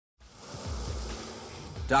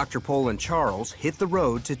Dr. Pol and Charles hit the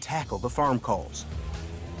road to tackle the farm calls.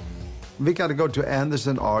 We got to go to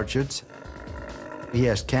Anderson Orchards. He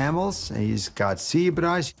has camels, and he's got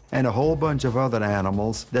zebras, and a whole bunch of other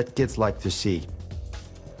animals that kids like to see.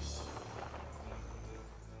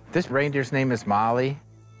 This reindeer's name is Molly.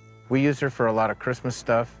 We use her for a lot of Christmas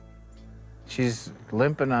stuff. She's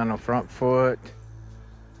limping on her front foot,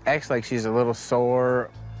 acts like she's a little sore.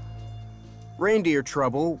 Reindeer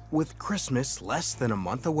trouble with Christmas less than a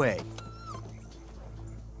month away.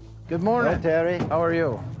 Good morning. Hello, Terry. How are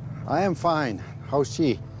you? I am fine. How's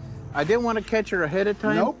she? I didn't want to catch her ahead of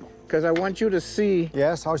time. Nope. Because I want you to see.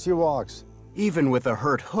 Yes, how she walks. Even with a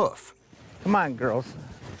hurt hoof, Come on, girls.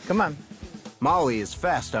 Come on. Molly is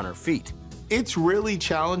fast on her feet. It's really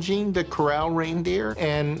challenging to corral reindeer,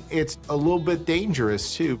 and it's a little bit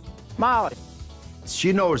dangerous, too. Molly.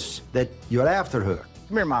 She knows that you're after her.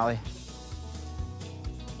 Come here, Molly.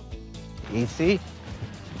 Easy.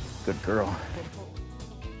 Good girl.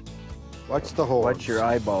 Watch the horse. Watch your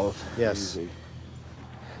eyeballs. Yes. Easy.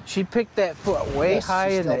 She picked that foot way Yes, high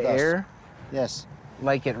she in the still does. air, Yes.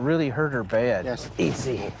 like it really hurt her bad. Yes.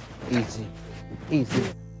 Easy. Easy. Easy.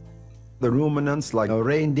 The ruminants, like a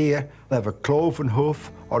reindeer, have a cloven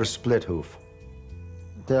hoof or a split hoof.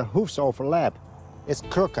 The hoofs overlap. It's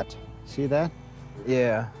crooked. See that?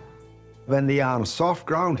 Yeah. When they are on soft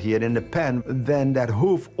ground here in the pen, then that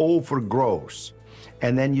hoof overgrows.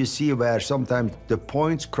 And then you see where sometimes the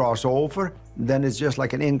points cross over, then it's just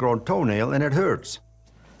like an ingrown toenail and it hurts.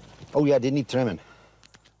 Oh, yeah, they need trimming.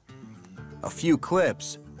 A few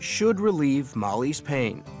clips should relieve Molly's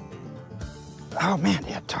pain. Oh, man,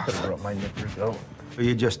 they're tough. Better let my nippers go.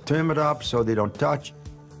 You just trim it up so they don't touch,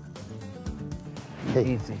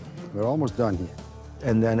 Hey, Easy. we're almost done here.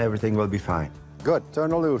 and then everything will be fine. Good. Turn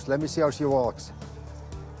her loose. Let me see how she walks.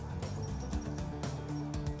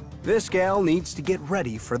 This gal needs to get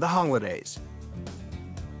ready for the holidays.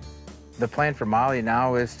 The plan for Molly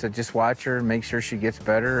now is to just watch her and make sure she gets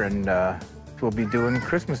better, and we'll be doing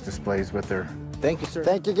Christmas displays with her. Thank you, sir.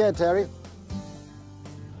 Thank you again, Terry.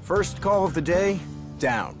 First call of the day,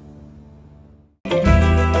 down.